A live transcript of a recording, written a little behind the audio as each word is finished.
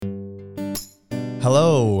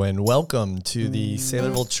Hello and welcome to the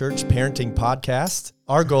Saylorville Church Parenting Podcast.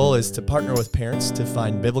 Our goal is to partner with parents to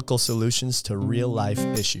find biblical solutions to real-life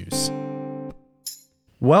issues.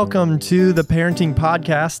 Welcome to the Parenting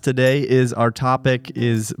Podcast. Today our topic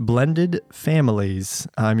is blended families.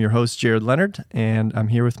 I'm your host, Jared Leonard, and I'm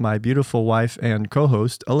here with my beautiful wife and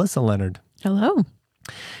co-host, Alyssa Leonard. Hello.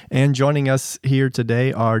 And joining us here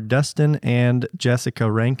today are Dustin and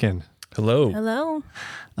Jessica Rankin. Hello. Hello.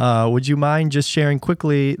 Would you mind just sharing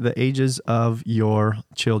quickly the ages of your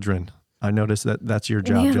children? I noticed that's your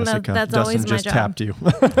job, Yeah, Jessica. that's Dustin always my just job. tapped you.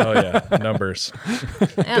 Oh yeah, numbers.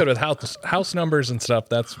 Good with house numbers and stuff.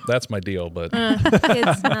 That's my deal. But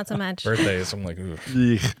Kids, not so much. birthdays, I'm like, ooh.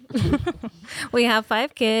 We have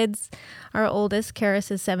 5 kids. Our oldest,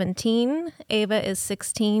 Karis, is 17. Ava is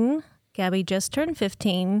 16. Gabby just turned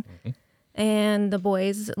 15. Mm-hmm. And the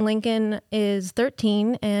boys, Lincoln is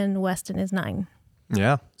 13 and Weston is 9.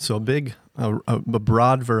 Yeah, so a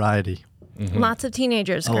broad variety. Lots of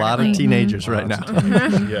teenagers A lot of currently. teenagers right now.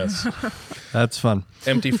 Yes. That's fun.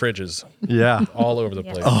 Empty fridges Yeah. all over the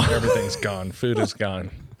place. Everything's gone. Food is gone.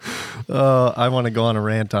 I want to go on a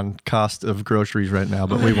rant on cost of groceries right now,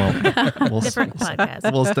 but we won't. Different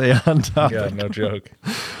podcast. We'll stay on topic. Yeah, no joke.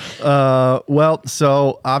 Well,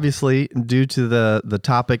 so obviously, due to the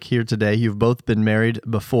topic here today, you've both been married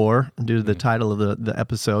before, due to the title of the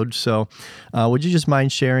episode. So, would you just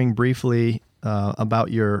mind sharing briefly about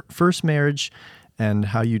your first marriage and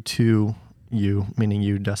how you, meaning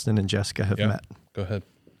you, Dustin and Jessica, have Yeah. met? Go ahead.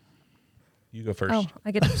 You go first. Oh,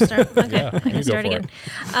 I get to start. Okay, Yeah, I can you start go for again.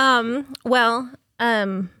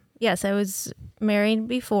 Yes, I was married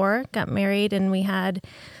before, got married, and we had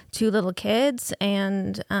 2 little kids.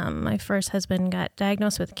 And my first husband got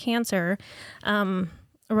diagnosed with cancer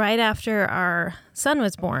right after our son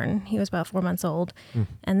was born. He was about 4 months old,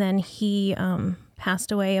 and then he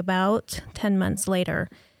passed away about 10 months later.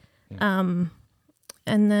 And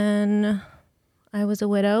then I was a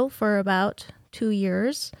widow for about 2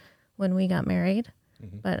 years when we got married,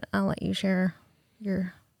 but I'll let you share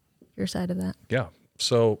your side of that. Yeah.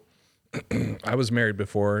 So I was married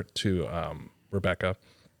before to Rebecca,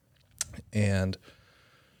 and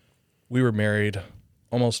we were married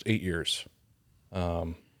almost 8 years.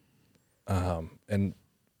 And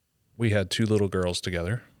we had 2 little girls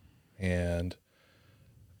together, and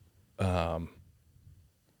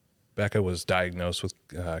Becca was diagnosed with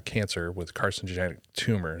cancer with carcinogenic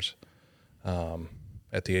tumors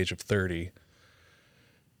at the age of 30.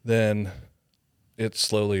 Then it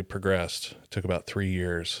slowly progressed. It took about 3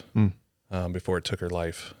 years before it took her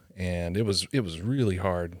life, and it was really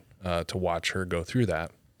hard to watch her go through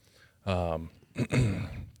that.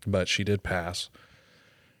 But she did pass,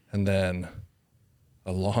 and then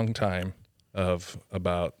a long time of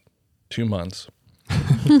about 2 months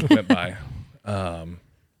went by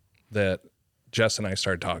that Jess and I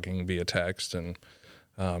started talking via text, and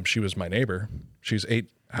she was my neighbor. She's 8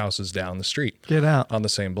 houses down the street. Get out. On the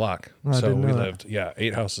same block. Oh, I So didn't we know that. lived,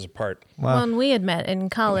 8 houses apart. Wow. Well, and we had met in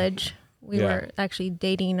college. We Yeah. were actually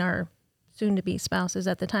dating our soon-to-be spouses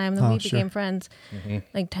at the time. Then Oh, we sure. became friends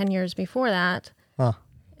like 10 years before that. Huh.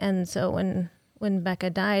 And so when Becca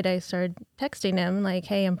died, I started texting him like,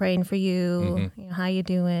 "Hey, I'm praying for you. You know, how you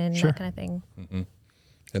doing?" Sure. That kind of thing.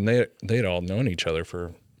 And they'd all known each other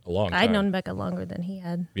for a long time. I'd known Becca longer than he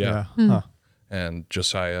had. Yeah. Huh. And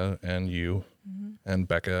Josiah and you and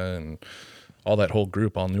Becca and all that whole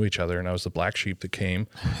group all knew each other, and I was the black sheep that came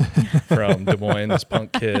from Des Moines, this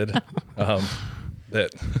punk kid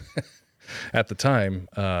that at the time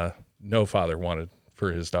no father wanted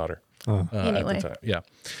for his daughter. At Anyway. the time. Yeah.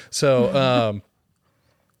 So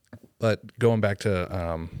but going back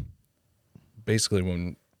to basically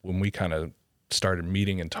when we kind of started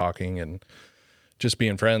meeting and talking and just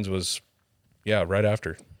being friends was right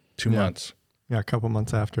after 2 months. Yeah, a couple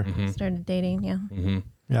months after. Started dating, yeah.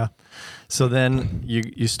 Yeah. So then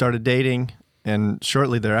you started dating, and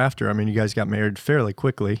shortly thereafter, I mean, you guys got married fairly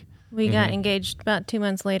quickly. We got engaged about 2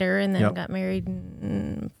 months later, and then Yep. got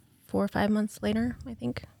married 4 or 5 months later, I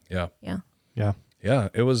think. Yeah. Yeah. Yeah. Yeah,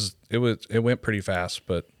 it went pretty fast,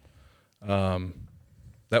 but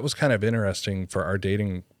that was kind of interesting for our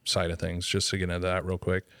dating side of things, just to get into that real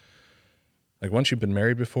quick. Like once you've been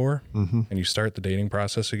married before and you start the dating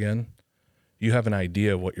process again, you have an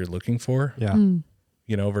idea of what you're looking for, Yeah.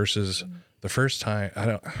 versus the first time,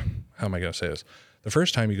 how am I going to say this? The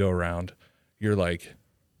first time you go around, you're like,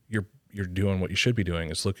 you're doing what you should be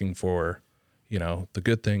doing, is looking for, the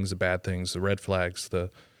good things, the bad things, the red flags,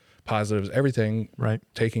 the positives, everything, Right.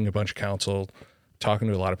 taking a bunch of counsel, talking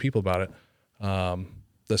to a lot of people about it.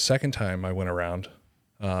 The second time I went around,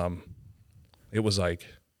 it was like,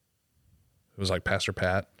 was like Pastor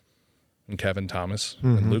Pat and Kevin Thomas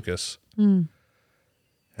and Lucas. Mm.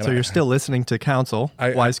 And So you're still listening to counsel,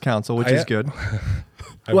 wise counsel, which is good.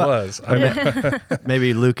 I was.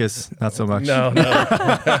 Maybe Lucas, not so much. No,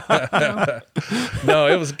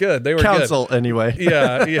 it was good. They were counsel good. Anyway.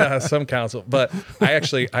 yeah, some counsel. But I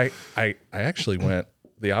actually went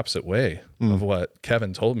the opposite way of what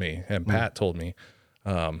Kevin told me and Pat told me,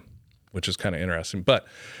 which is kind of interesting. But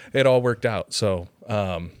it all worked out. So,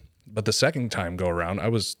 but the second time go around, I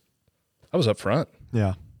was up front.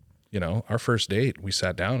 Yeah. You know, our first date, we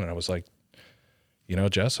sat down and I was like, you know,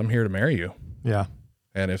 Jess, I'm here to marry you. Yeah.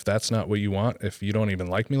 And if that's not what you want, if you don't even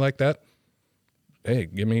like me like that, hey,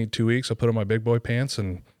 give me 2 weeks. I'll put on my big boy pants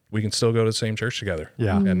and we can still go to the same church together.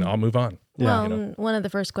 Yeah. And I'll move on. Yeah. Well, You know? one of the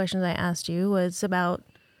first questions I asked you was about,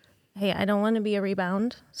 hey, I don't want to be a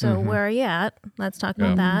rebound. So where are you at? Let's talk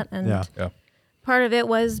about that. And Yeah. part of it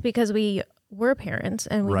was because we were parents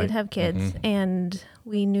and we Right. did have kids and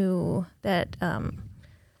we knew that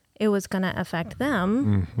it was going to affect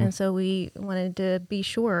them. And so we wanted to be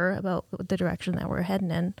sure about the direction that we're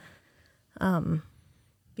heading in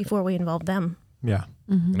before we involved them. Yeah.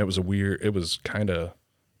 And it was kind of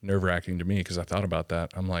nerve wracking to me because I thought about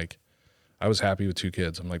that. I'm like, I was happy with 2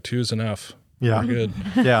 kids. I'm like, 2 is enough. Yeah. We're good.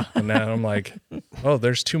 Yeah. And now I'm like, oh,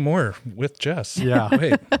 there's 2 more with Jess. Yeah.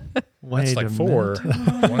 Wait, Wait that's like a 4.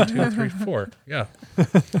 minute. 1, 2, 3, 4. Yeah.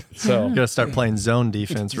 So, You got to start playing zone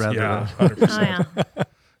defense rather yeah, than. 100%. Oh, yeah.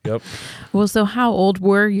 Yep. Well, so how old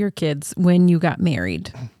were your kids when you got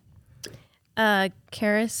married?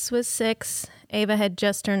 Karis was 6. Ava had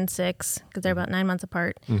just turned 6 because they're about 9 months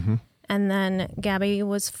apart. And then Gabby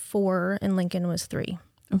was 4 and Lincoln was 3.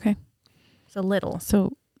 Okay. So little.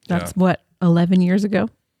 So that's what, 11 years ago?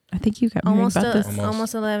 I think you got married Almost, about this.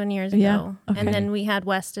 almost 11 years Yeah, ago. okay. And then we had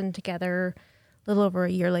Weston together a little over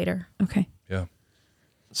a year later. Okay. Yeah.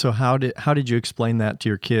 So how did you explain that to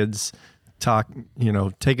your kids?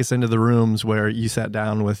 Take us into the rooms where you sat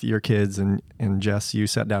down with your kids and Jess, you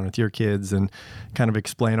sat down with your kids and kind of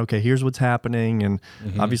explain, okay, here's what's happening. And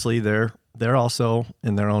obviously they're also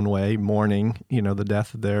in their own way mourning, the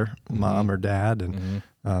death of their mom or dad. And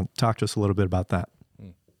talk to us a little bit about that.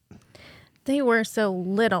 They were so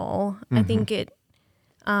little. I think it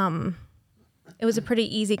was a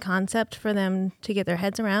pretty easy concept for them to get their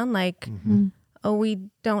heads around. Like, oh, we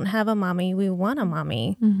don't have a mommy. We want a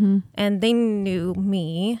mommy. And they knew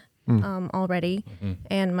me already.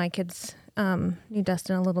 And my kids knew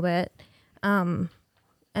Dustin a little bit. And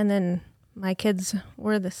then my kids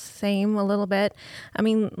were the same a little bit. I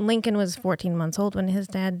mean, Lincoln was 14 months old when his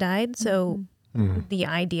dad died. So the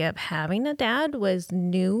idea of having a dad was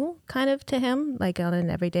new kind of to him, like on an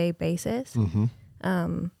everyday basis.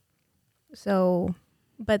 But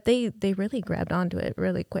they really grabbed onto it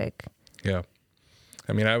really quick. Yeah.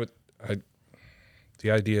 I mean,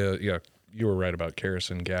 the idea, yeah, you were right about Karis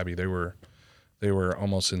and Gabby. They were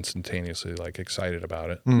almost instantaneously like excited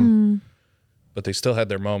about it. But they still had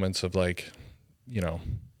their moments of like,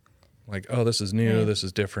 like, oh, this is new. This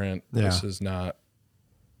is different. Yeah. This is not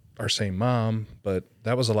our same mom. But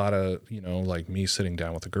that was a lot of, like me sitting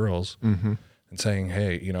down with the girls and saying,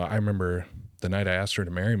 hey, I remember the night I asked her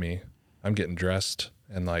to marry me, I'm getting dressed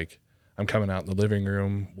and like, I'm coming out in the living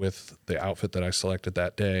room with the outfit that I selected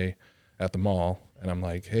that day at the mall. And I'm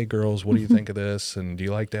like, hey, girls, what do you think of this? And do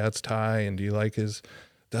you like Dad's tie? And do you like his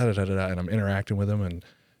da-da-da-da-da? And I'm interacting with him. And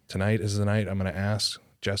tonight is the night I'm going to ask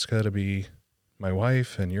Jessica to be my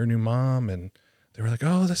wife and your new mom. And they were like,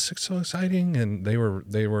 oh, this is so exciting. And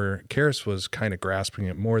Karis was kind of grasping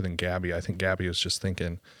it more than Gabby. I think Gabby was just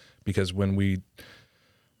thinking, because when we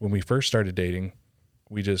first started dating,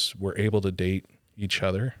 we just were able to date each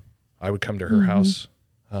other. I would come to her house,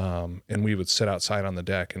 and we would sit outside on the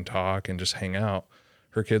deck and talk and just hang out.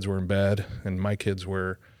 Her kids were in bed, and my kids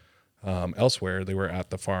were elsewhere. They were at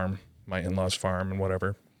the farm, my in-laws' farm and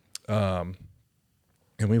whatever. And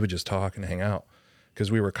we would just talk and hang out because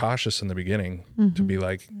we were cautious in the beginning to be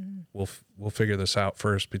like, we'll figure this out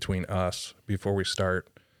first between us before we start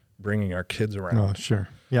bringing our kids around. Oh, sure.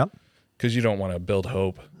 Yep. Because you don't want to build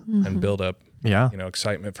hope and build up, Yeah.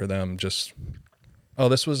 excitement for them. Just, oh,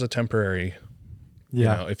 this was a temporary.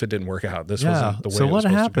 Yeah. If it didn't work out, this Yeah. wasn't the way So it was what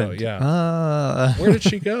supposed happened? to go. Yeah. Where did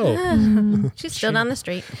she go? She's still down the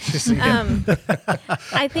street.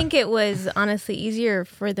 I think it was honestly easier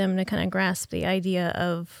for them to kind of grasp the idea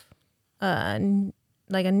of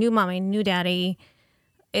like a new mommy, new daddy.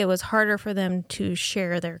 It was harder for them to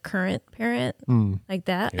share their current parent like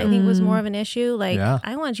that. I think was more of an issue. Like,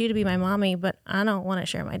 I want you to be my mommy, but I don't want to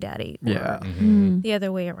share my daddy. Or Yeah. the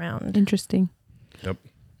other way around. Interesting. Yep.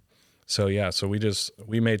 So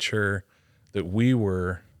we made sure that we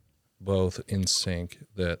were both in sync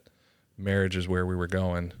that marriage is where we were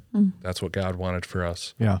going. That's what God wanted for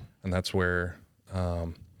us. Yeah. And that's where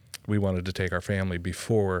we wanted to take our family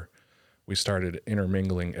before we started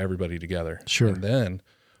intermingling everybody together. Sure. And then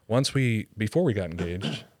before we got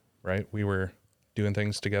engaged, right, we were doing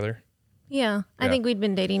things together. Yeah. I Yeah. think we'd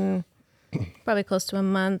been dating probably close to a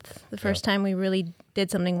month. The first time we really did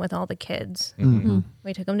something with all the kids.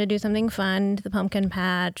 We took them to do something fun, to the pumpkin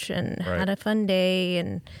patch, and Right. had a fun day.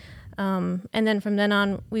 And then from then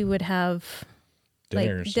on, we would have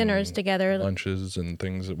dinners and together. lunches and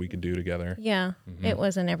things that we could do together. Yeah. It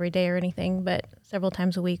wasn't every day or anything, but several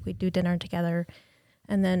times a week we'd do dinner together.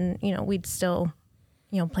 And then, we'd still,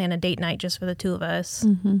 plan a date night just for the two of us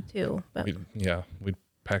too. But We'd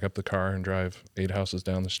pack up the car and drive 8 houses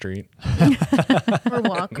down the street. or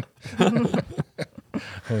walk.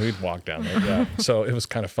 We'd walk down there. Yeah. So it was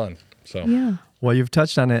kind of fun. So Yeah. Well, you've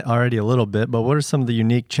touched on it already a little bit, but what are some of the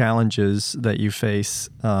unique challenges that you face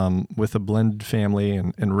with a blended family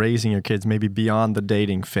and raising your kids, maybe beyond the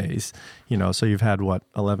dating phase? So you've had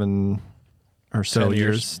 11 or so 10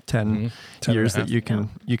 years, 10 10 years and a that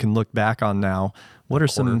you can look back on now. What are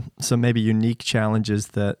some maybe unique challenges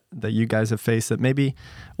that you guys have faced that maybe,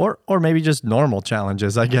 or maybe just normal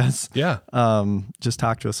challenges, I guess? yeah. Just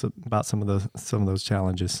talk to us about some of those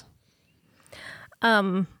challenges.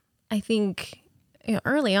 I think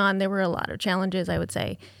early on there were a lot of challenges, I would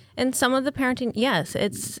say. And some of the parenting, yes,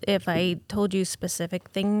 it's if I told you specific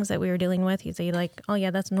things that we were dealing with, you'd say like, oh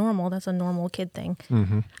yeah, that's normal. That's a normal kid thing.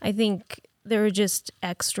 I think there were just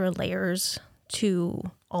extra layers to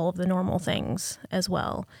all of the normal things as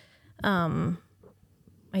well.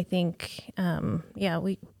 I think,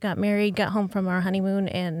 we got married, got home from our honeymoon,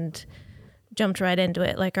 and jumped right into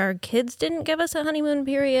it. Like, our kids didn't give us a honeymoon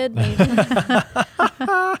period. No.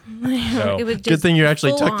 It was just Good thing you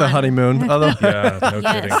actually full took the on. honeymoon. Otherwise, Yeah. No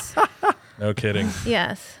Yes. kidding. No kidding.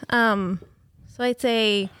 Yes. So I'd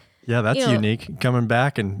say, yeah, that's unique. Coming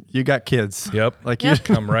back and you got kids. Yep. Like Yep.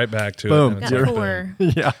 Come right back to Boom. it. and got it's like, 4.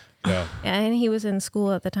 yeah. Yeah. Yeah, and he was in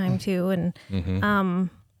school at the time too. And,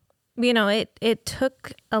 it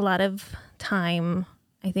took a lot of time,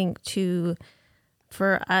 I think,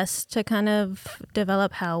 for us to kind of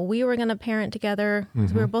develop how we were going to parent together.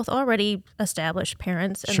 'Cause we were both already established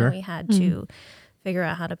parents, and Sure. then we had to figure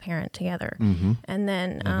out how to parent together. And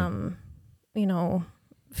then,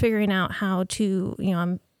 figuring out how to,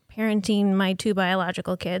 I'm parenting my 2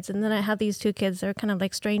 biological kids, and then I have these 2 kids that are kind of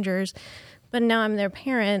like strangers, but now I'm their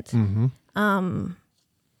parent.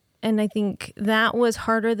 And I think that was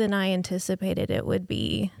harder than I anticipated it would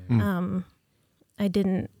be. I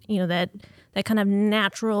didn't, that kind of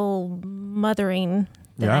natural mothering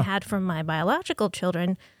that I Yeah. had from my biological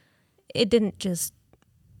children, it didn't just,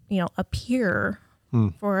 appear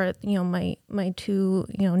for, my 2,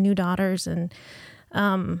 new daughters, and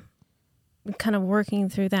kind of working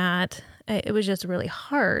through that. It was just really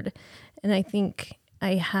hard. And I think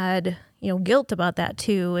I had, guilt about that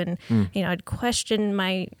too. And, I'd question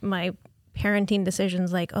my parenting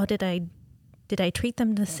decisions, like, oh, did I treat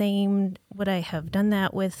them the same? Would I have done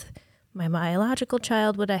that with my biological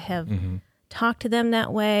child? Would I have talked to them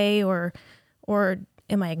that way? Or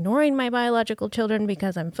am I ignoring my biological children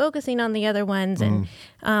because I'm focusing on the other ones? And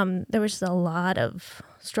there was just a lot of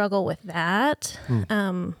struggle with that.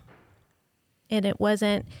 And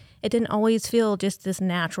it didn't always feel just this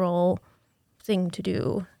natural thing to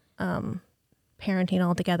do, parenting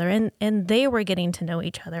all together. And they were getting to know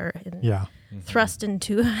each other and Yeah. thrust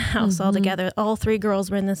into a house all together. All 3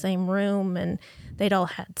 girls were in the same room, and they'd all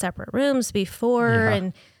had separate rooms before. Yeah.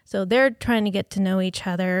 And so they're trying to get to know each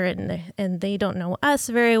other, and they don't know us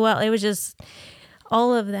very well. It was just,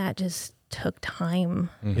 all of that just took time,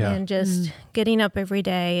 Yeah. and just getting up every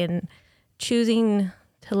day and choosing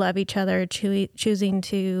to love each other, choosing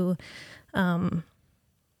to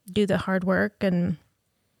do the hard work and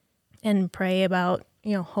pray about,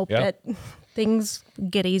 hope Yeah. that things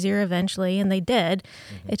get easier eventually, and they did.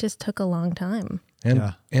 It just took a long time.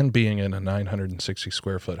 And being in a 960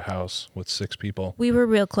 square foot house with 6 people. We were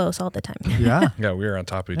real close all the time. Yeah. Yeah, we were on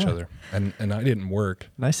top of each Yeah. other. And I didn't work.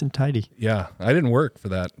 Nice and tidy. Yeah, I didn't work for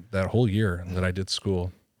that whole year that I did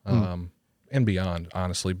school, and beyond,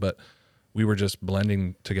 honestly. But we were just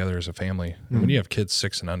blending together as a family. And when you have kids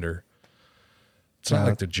 6 and under, it's not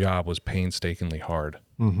like the job was painstakingly hard.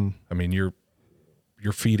 I mean, you're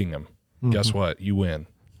feeding them. Guess what? You win.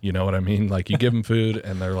 You know what I mean? Like, you give them food,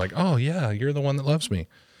 and they're like, "Oh yeah, you're the one that loves me."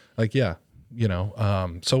 Like, yeah,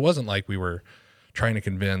 So it wasn't like we were trying to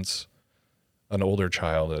convince an older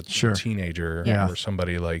child, a Sure. teenager, Yeah. or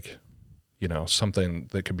somebody like, something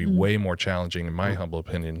that could be way more challenging, in my humble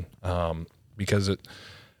opinion, because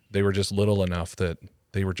they were just little enough that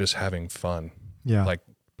they were just having fun. Yeah. Like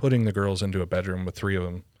putting the girls into a bedroom with 3 of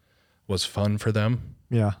them was fun for them.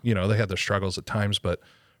 Yeah. You know, they had their struggles at times, but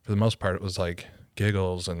for the most part, it was like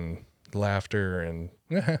giggles and laughter and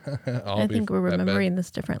I think we're remembering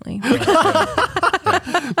this differently.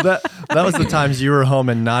 That was the times you were home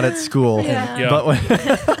and not at school. Yeah. But when,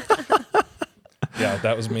 Yeah,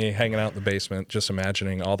 that was me hanging out in the basement, just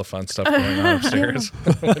imagining all the fun stuff going on upstairs.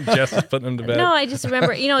 When Jess was putting them to bed. No, I just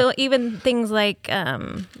remember, even things like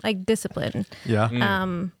discipline. yeah.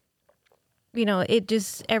 It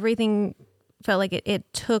just, everything felt like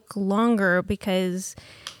it took longer because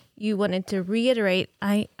you wanted to reiterate,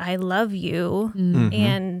 I love you. Mm-hmm.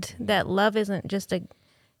 And that love it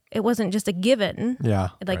wasn't just a given. Yeah.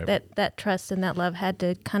 Like Right. that trust and that love had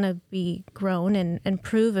to kind of be grown and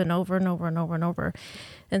proven over and over and over and over.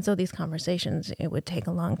 And so these conversations, it would take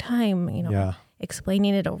a long time, Yeah.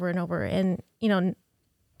 explaining it over and over. And,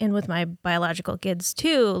 and with my biological kids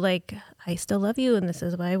too, like, I still love you. And this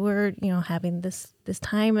is why we're, having this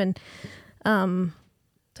time. And so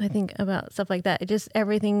I think about stuff like that.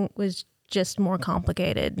 Everything was just more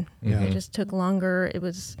complicated. Yeah. It just took longer. It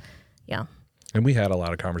was, yeah. And we had a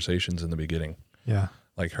lot of conversations in the beginning. Yeah.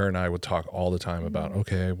 Like her and I would talk all the time about,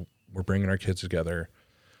 okay, we're bringing our kids together.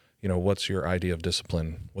 What's your idea of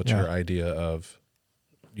discipline? What's Yeah. your idea of,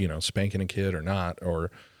 spanking a kid or not?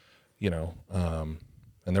 Or, and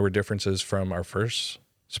there were differences from our first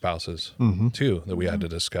spouses too that we had to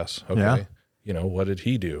discuss. Okay. Yeah. What did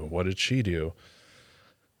he do? What did she do?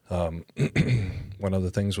 One of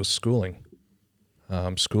the things was schooling.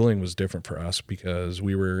 Schooling was different for us because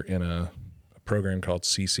we were in a program called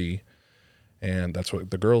CC, and that's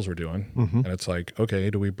what the girls were doing. And it's like, okay,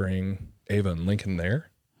 do we bring Ava and Lincoln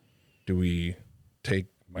there? Do we take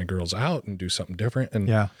my girls out and do something different? And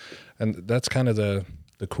Yeah. and that's kind of the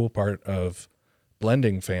cool part of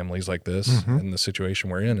blending families like this and the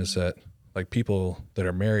situation we're in is that like people that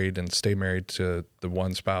are married and stay married to the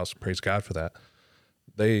one spouse, praise God for that.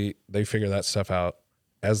 They figure that stuff out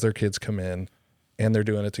as their kids come in and they're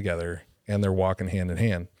doing it together and they're walking hand in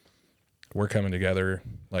hand. We're coming together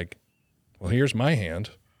like, well, here's my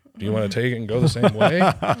hand. Do you want to take it and go the same way?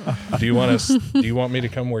 Do you want me to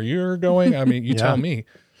come where you're going? I mean, you tell me.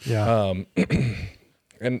 Yeah.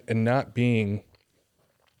 And not being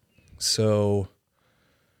so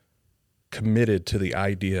committed to the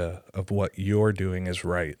idea of what you're doing is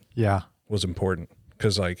right Yeah. was important.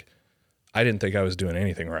 Because like, I didn't think I was doing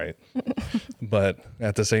anything right. But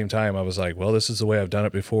at the same time, I was like, well, this is the way I've done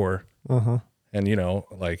it before. And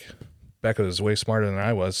like Becca was way smarter than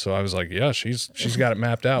I was. So I was like, yeah, she's got it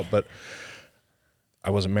mapped out, but I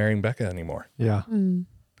wasn't marrying Becca anymore. Yeah.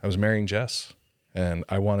 I was marrying Jess, and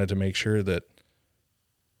I wanted to make sure that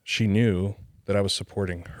she knew that I was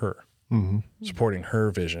supporting her, supporting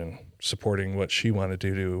her vision, supporting what she wanted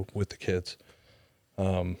to do with the kids.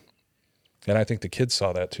 And I think the kids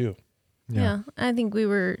saw that too. Yeah. I think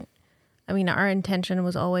our intention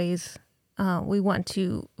was always, we want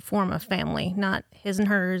to form a family, not his and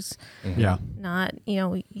hers, Yeah. not,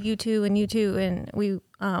 you two and you two. And we,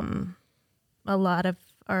 a lot of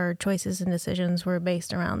our choices and decisions were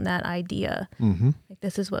based around that idea. Like,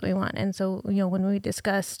 this is what we want. And so, when we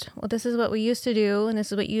discussed, well, this is what we used to do, and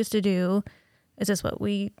this is what you used to do, is this what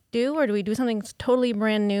we do? Or do we do something totally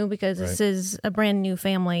brand new because this is a brand new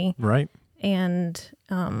family? Right. And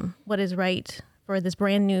what is right for this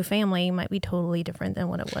brand new family might be totally different than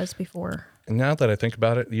what it was before. And now that I think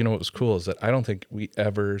about it, what was cool is that I don't think we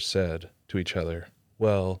ever said to each other,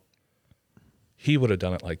 well, he would have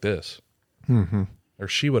done it like this. Or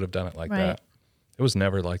she would have done it like Right. that. It was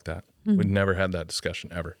never like that. We never had that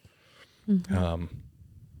discussion ever.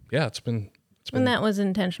 Yeah, it's been And that was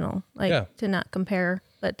intentional, like Yeah. to not compare,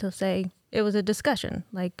 but to say it was a discussion.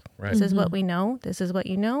 Like, Right. this is what we know. This is what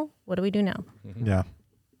you know. What do we do now? Yeah.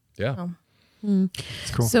 yeah.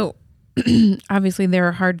 It's cool. So obviously there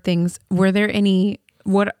are hard things. Were there any,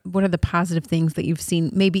 what are the positive things that you've seen,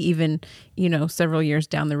 maybe even, several years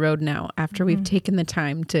down the road now after we've taken the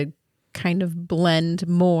time to kind of blend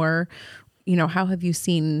more, how have you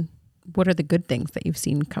seen, what are the good things that you've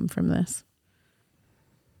seen come from this?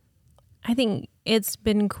 I think it's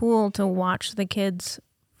been cool to watch the kids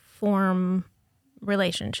form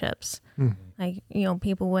relationships. Like,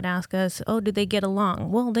 people would ask us, oh, did they get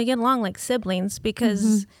along? Well, they get along like siblings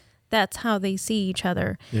because that's how they see each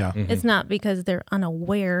other. Yeah. It's not because they're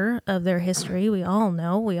unaware of their history. We all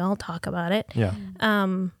know, we all talk about it. Yeah.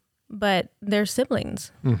 But they're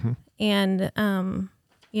siblings. And,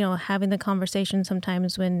 having the conversation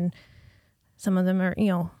sometimes when some of them are,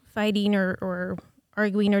 fighting or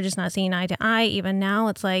arguing or just not seeing eye to eye, even now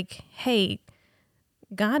it's like, hey,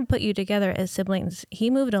 God put you together as siblings. He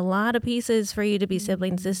moved a lot of pieces for you to be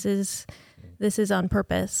siblings. This is on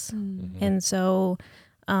purpose. And so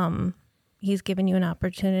he's given you an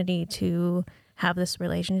opportunity to have this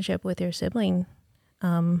relationship with your sibling.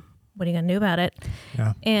 What are you going to do about it?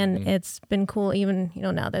 Yeah. And it's been cool, even,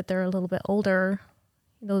 now that they're a little bit older,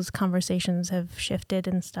 those conversations have shifted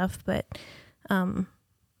and stuff, but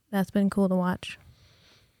that's been cool to watch.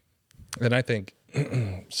 And I think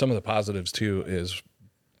some of the positives too is,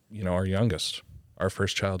 our youngest, our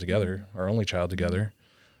first child together, our only child together.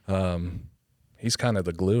 He's kind of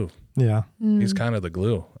the glue. Yeah. He's kind of the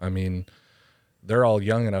glue. I mean, they're all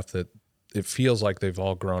young enough that it feels like they've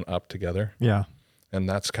all grown up together. Yeah. And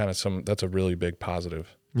that's that's a really big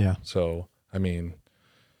positive. Yeah. So, I mean,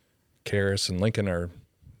 Karis and Lincoln are,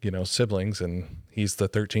 siblings, and he's the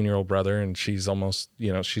 13-year-old brother, and she's almost,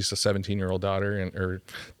 she's a 17-year-old daughter or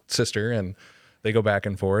sister, and they go back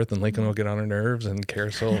and forth, and Lincoln will get on her nerves, and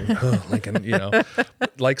Karis will, Lincoln,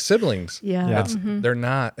 like siblings. Yeah. Yeah. They're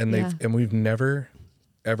not, and Yeah. and we've never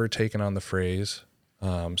ever taken on the phrase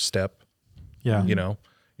step. Yeah.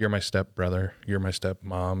 You're my step brother, you're my step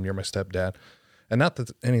mom, you're my stepdad, and not that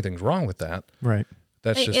anything's wrong with that. Right.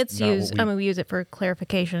 That's just It's not what used. we- We use it for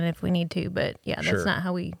clarification if we need to, but that's Sure. not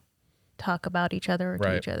how we talk about each other or to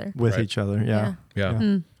Right. each other. With Right. each other. Yeah.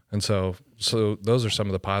 Yeah. And so those are some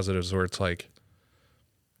of the positives where it's like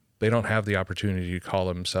they don't have the opportunity to call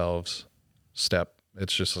themselves step.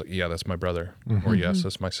 It's just like, yeah, that's my brother, or yes,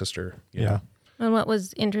 that's my sister. you Yeah. know? And what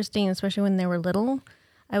was interesting, especially when they were little,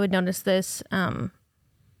 I would notice this.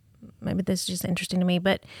 Maybe this is just interesting to me,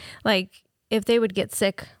 but like if they would get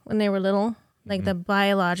sick when they were little, like the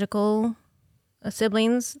biological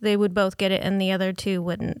siblings, they would both get it, and the other two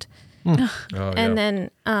wouldn't. Oh, And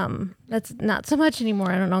then that's not so much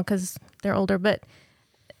anymore. I don't know because they're older, but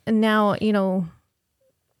now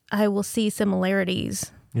I will see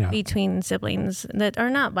similarities Yeah. between siblings that are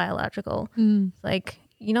not biological. Like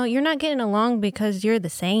you're not getting along because you're the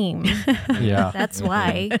same. Yeah. That's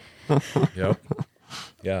why. Yep.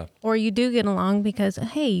 Yeah. Or you do get along because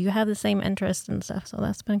hey, you have the same interests and stuff. So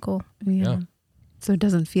that's been cool. Yeah. So it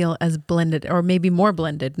doesn't feel as blended, or maybe more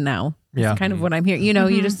blended now. Yeah. That's kind of what I'm hearing.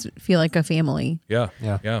 You just feel like a family. Yeah.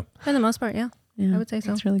 Yeah. Yeah. For the most part, yeah. Yeah, I would say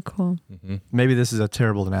so. It's really cool. Maybe this is a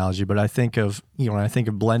terrible analogy, but I think of, when I think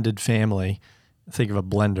of blended family, I think of a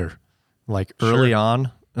blender. Like early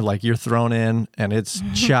on, like you're thrown in and it's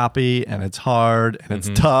choppy and it's hard and it's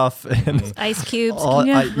tough and Ice cubes.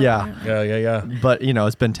 yeah. Yeah. Yeah. Yeah. But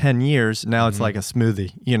it's been 10 years. Now it's like a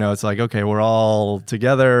smoothie. It's like, okay, we're all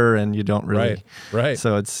together and you don't really. Right.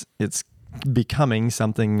 So it's becoming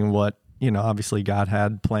something what, obviously God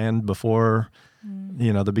had planned before,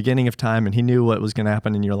 the beginning of time, and he knew what was going to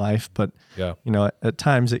happen in your life. But, Yeah. at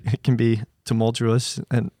times it can be tumultuous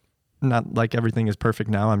and not like everything is perfect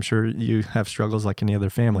now. I'm sure you have struggles like any other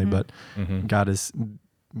family, but God is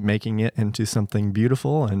making it into something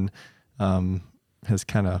beautiful and has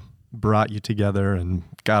kind of brought you together and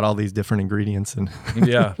got all these different ingredients. And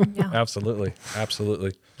Yeah. Yeah. Absolutely.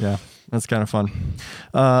 Absolutely. yeah, that's kind of fun.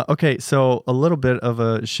 Okay, so a little bit of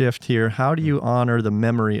a shift here. How do you honor the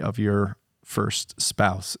memory of your first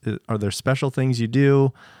spouse? Are there special things you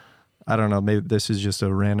do? I don't know. Maybe this is just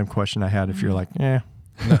a random question I had. If you're like, Yeah.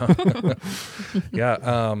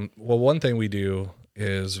 Well, one thing we do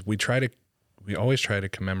is we always try to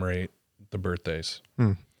commemorate the birthdays.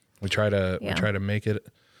 We try to make it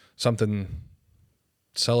something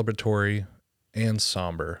celebratory and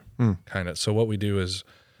somber kind of. So what we do is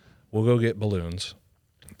we'll go get balloons.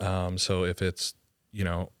 So if it's,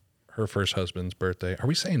 her first husband's birthday, are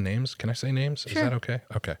we saying names? Can I say names? Sure. Is that okay?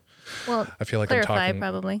 Okay. Well, I feel like clarify I'm talking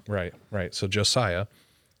probably. Right. So Josiah,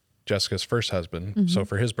 Jessica's first husband. So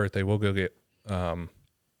for his birthday, we'll go get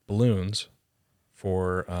balloons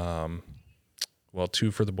for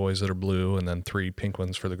 2 for the boys that are blue, and then 3 pink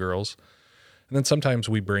ones for the girls. And then sometimes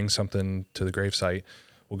we bring something to the gravesite.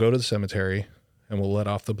 We'll go to the cemetery and we'll let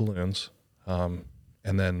off the balloons, and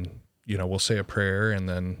then we'll say a prayer, and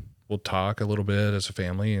then we'll talk a little bit as a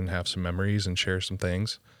family and have some memories and share some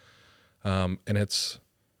things. And it's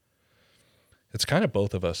kind of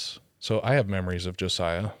both of us. So I have memories of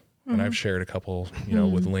Josiah, and I've shared a couple,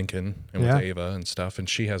 with Lincoln and with Ava and stuff. And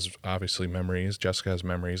she has obviously memories. Jessica has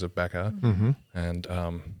memories of Becca, and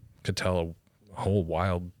could tell a whole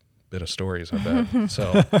wild bit of stories, I bet.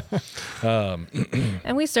 So,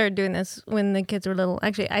 And we started doing this when the kids were little.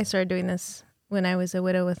 Actually, I started doing this when I was a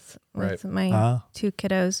widow with Right. my 2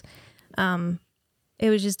 kiddos. It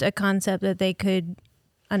was just a concept that they could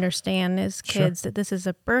understand as kids that this is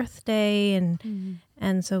a birthday,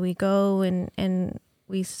 and so we go and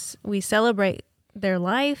we celebrate their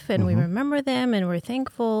life, and we remember them, and we're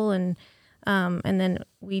thankful, and then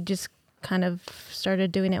we just kind of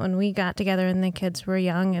started doing it when we got together and the kids were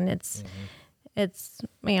young, and it's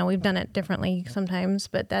we've done it differently sometimes,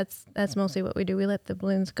 but that's mostly what we do. We let the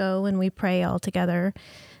balloons go and we pray all together,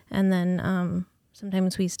 and then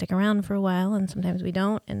sometimes we stick around for a while and sometimes we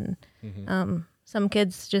don't, and some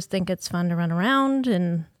kids just think it's fun to run around,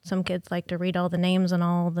 and some kids like to read all the names on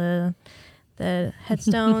all the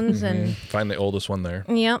headstones and find the oldest one there.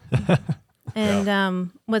 Yep.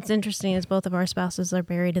 And what's interesting is both of our spouses are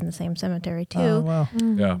buried in the same cemetery too. Oh, wow.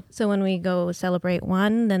 Yeah. So when we go celebrate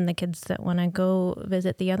one, then the kids that want to go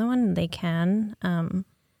visit the other one, they can.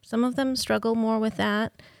 Some of them struggle more with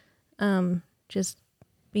that, just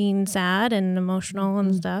being sad and emotional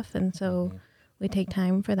and stuff. And so we take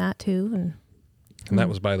time for that too. And that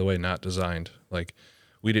was, by the way, not designed. Like,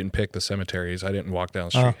 we didn't pick the cemeteries. I didn't walk down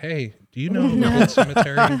the street. Hey, do you know a good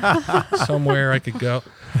cemetery somewhere I could go?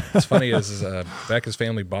 It's funny is Becca's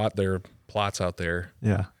family bought their plots out there.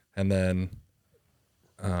 Yeah. And then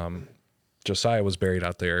Josiah was buried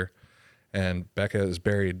out there, and Becca is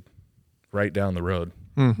buried right down the road.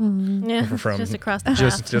 Yeah, From just across the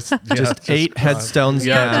path. Just 8 headstones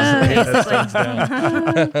Yeah, down. just 8 headstones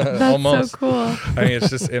down. That's Almost. so cool. I mean, it's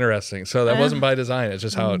just interesting. So that wasn't by design. It's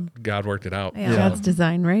just how God worked it out. Yeah. God's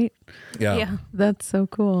design, right? Yeah. That's so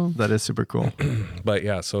cool. That is super cool. But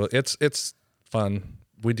yeah, so it's fun.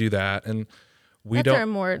 We do that, and we That's don't. our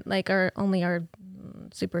more like our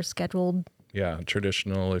super scheduled. Yeah,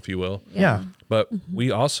 traditional, if you will. Yeah. But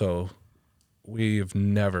we've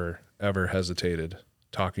never ever hesitated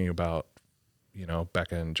talking about,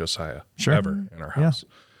 Becca and Josiah Sure. ever in our house.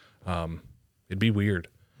 It'd be weird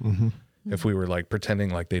if we were like pretending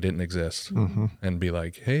like they didn't exist and be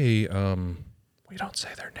like, hey, we don't say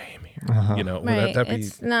their name here. Right. That'd be,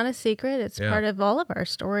 It's not a secret. It's part of all of our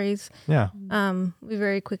stories. Yeah. We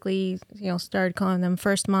very quickly, started calling them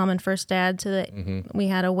first mom and first dad, so that we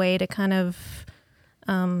had a way to kind of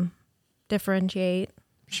differentiate,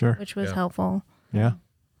 Sure. which was Yeah. helpful. Yeah.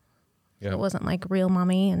 It wasn't like real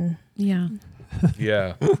mommy and Yeah.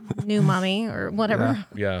 yeah, new mommy or whatever.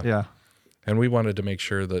 yeah. Yeah. And we wanted to make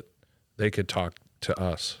sure that they could talk to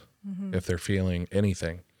us if they're feeling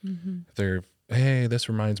anything. If they're, hey, this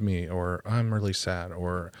reminds me, or I'm really sad,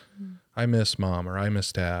 or I miss mom, or I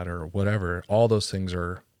miss dad, or whatever. All those things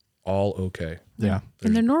are all okay. Yeah.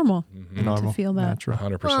 And they're normal Normal. to feel that. Natural.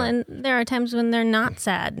 100%. Well, and there are times when they're not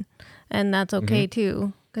sad, and that's okay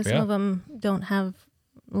too, because some Yeah. of them don't have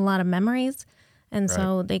a lot of memories. And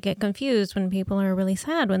so they get confused when people are really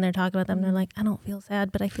sad when they're talking about them. They're like, I don't feel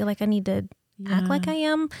sad, but I feel like I need to act like I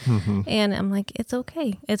am. And I'm like, it's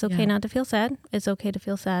okay. It's okay not to feel sad. It's okay to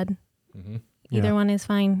feel sad. Either one is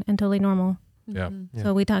fine and totally normal. yeah.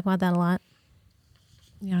 So we talk about that a lot.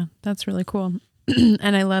 Yeah, that's really cool.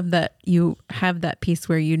 And I love that you have that piece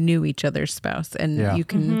where you knew each other's spouse and Yeah. you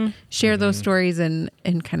can share those stories and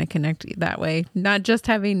kind of connect that way. Not just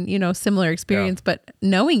having, similar experience, but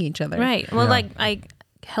knowing each other. Right. Well, Yeah. like I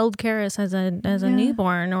held Karis as a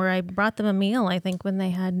newborn, or I brought them a meal, I think, when they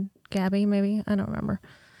had Gabby, maybe. I don't remember.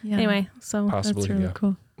 Yeah. Anyway, so Possibly, That's really yeah.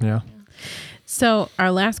 cool. Yeah. So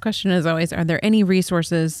our last question is always, are there any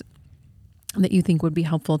resources that you think would be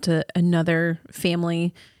helpful to another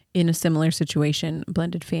family in a similar situation,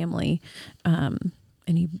 blended family?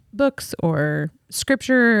 Any books or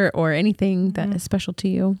scripture or anything that is special to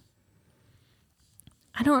you?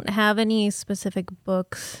 I don't have any specific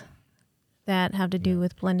books that have to do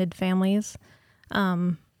with blended families.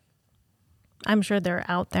 I'm sure they're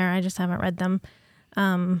out there. I just haven't read them.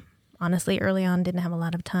 Honestly, early on, didn't have a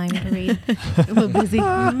lot of time to read. A little busy.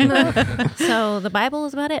 So the Bible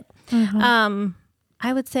is about it.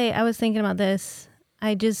 I would say, I was thinking about this.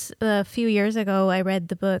 I just, a few years ago, I read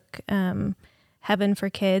the book Heaven for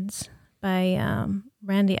Kids by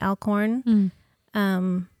Randy Alcorn,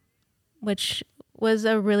 which was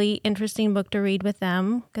a really interesting book to read with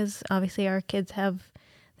them, because obviously our kids have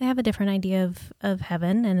a different idea of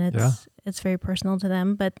heaven, and it's very personal to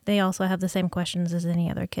them, but they also have the same questions as any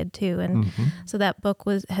other kid too. And so that book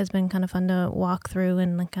has been kind of fun to walk through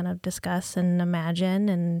and kind of discuss and imagine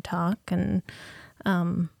and talk. And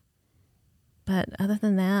but other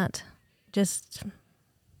than that, just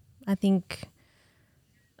I think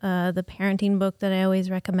the parenting book that I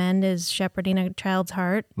always recommend is Shepherding a Child's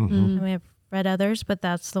Heart. I mean, I've read others, but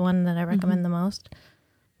that's the one that I recommend the most.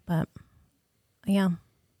 But yeah.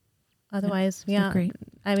 Otherwise, So great.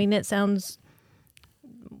 I mean, it sounds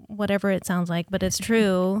whatever it sounds like, but it's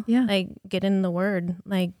true. Yeah. Like, get in the Word.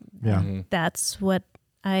 Like, that's what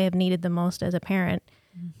I have needed the most as a parent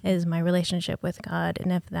is my relationship with God.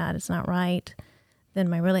 And if that is not right, then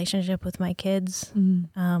my relationship with my kids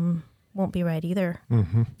won't be right either.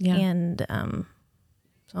 Mm-hmm. Yeah. And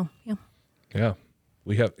so, yeah. Yeah.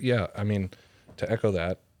 We have, I mean, to echo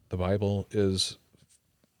that, the Bible is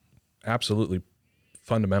absolutely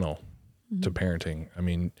fundamental to parenting. I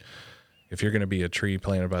mean, if you're going to be a tree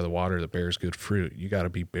planted by the water that bears good fruit, you got to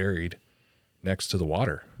be buried next to the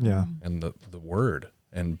water Yeah. and the word.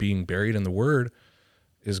 And being buried in the word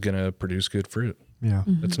is going to produce good fruit. Yeah.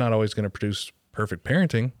 It's not always going to produce perfect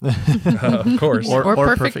parenting, of course. Or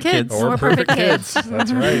perfect kids. Or perfect kids.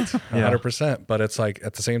 That's right. Yeah. 100%. But it's like,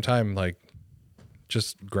 at the same time, like,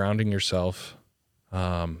 just grounding yourself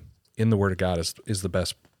in the Word of God is the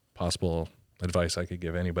best possible advice I could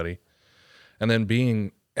give anybody. And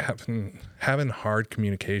then having hard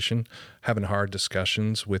communication, having hard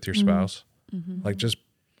discussions with your spouse. Like, just,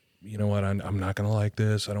 you know what, I'm not going to like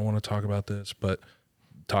this. I don't want to talk about this, but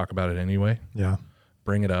talk about it anyway. Yeah.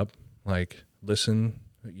 Bring it up. Like, listen,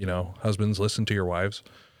 husbands, listen to your wives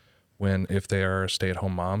if they are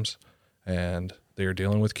stay-at-home moms and they are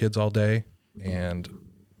dealing with kids all day, and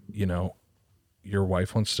your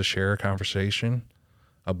wife wants to share a conversation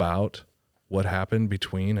about what happened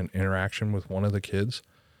between an interaction with one of the kids.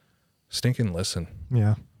 Stinking listen.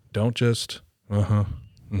 Yeah. Don't just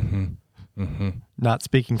Not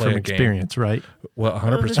speaking Play from a game. experience, right? Well,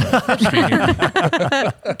 100%.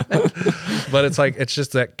 But it's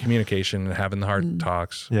just that communication and having the hard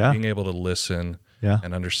talks, Yeah. being able to listen Yeah.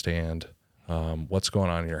 and understand what's going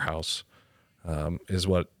on in your house is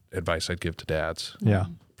what advice I'd give to dads. Yeah.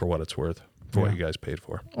 For what it's worth, for what Yeah. you guys paid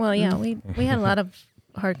for. Well, yeah, we had a lot of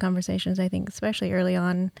hard conversations, I think, especially early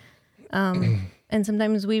on. And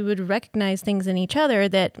sometimes we would recognize things in each other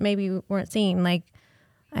that maybe we weren't seeing. Like,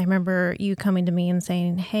 I remember you coming to me and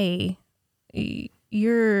saying, hey, I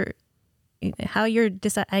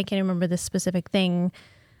can't remember the specific thing,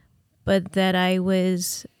 but that I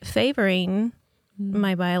was favoring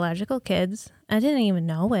my biological kids. I didn't even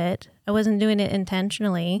know it. I wasn't doing it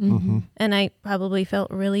intentionally. And I probably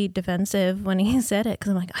felt really defensive when he said it, because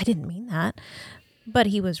I'm like, I didn't mean that. But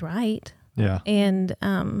he was right. Yeah. And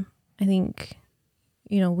I think,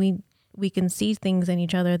 we can see things in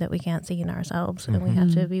each other that we can't see in ourselves. And we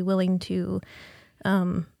have to be willing to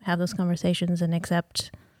have those conversations and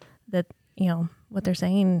accept that, what they're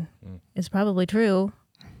saying is probably true.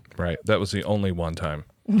 Right. That was the only one time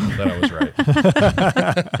that I was right.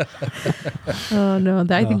 Oh no,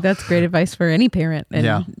 I think that's great advice for any parent and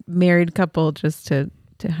Yeah. married couple, just to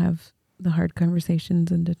have the hard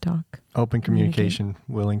conversations and to talk. Open communication,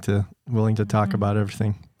 willing to talk about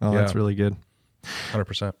everything. Oh, that's Yeah. really good.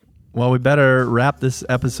 100%. Well, we better wrap this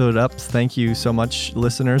episode up. Thank you so much,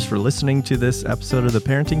 listeners, for listening to this episode of the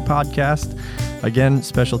Parenting Podcast. Again,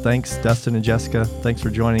 special thanks, Dustin and Jessica. Thanks for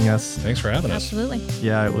joining us. Thanks for having us. Absolutely.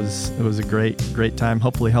 Yeah, it was a great time.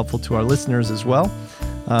 Hopefully helpful to our listeners as well.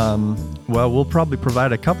 Well, we'll probably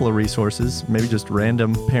provide a couple of resources, maybe just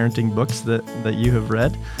random parenting books that you have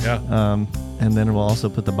read. Yeah. And then we'll also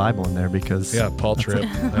put the Bible in there because Yeah. Paul Tripp.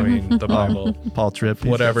 I mean, the Bible. Paul Tripp, he's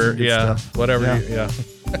got Whatever. some good Yeah. stuff. Whatever. Yeah. Yeah.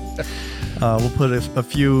 We'll put a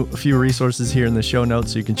few resources here in the show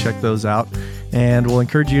notes so you can check those out. And we'll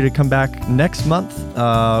encourage you to come back next month.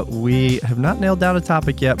 We have not nailed down a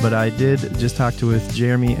topic yet, but I did just talk with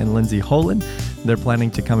Jeremy and Lindsay Holan. They're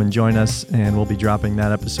planning to come and join us, and we'll be dropping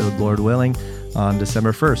that episode, Lord willing, on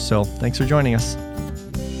December 1st. So thanks for joining us.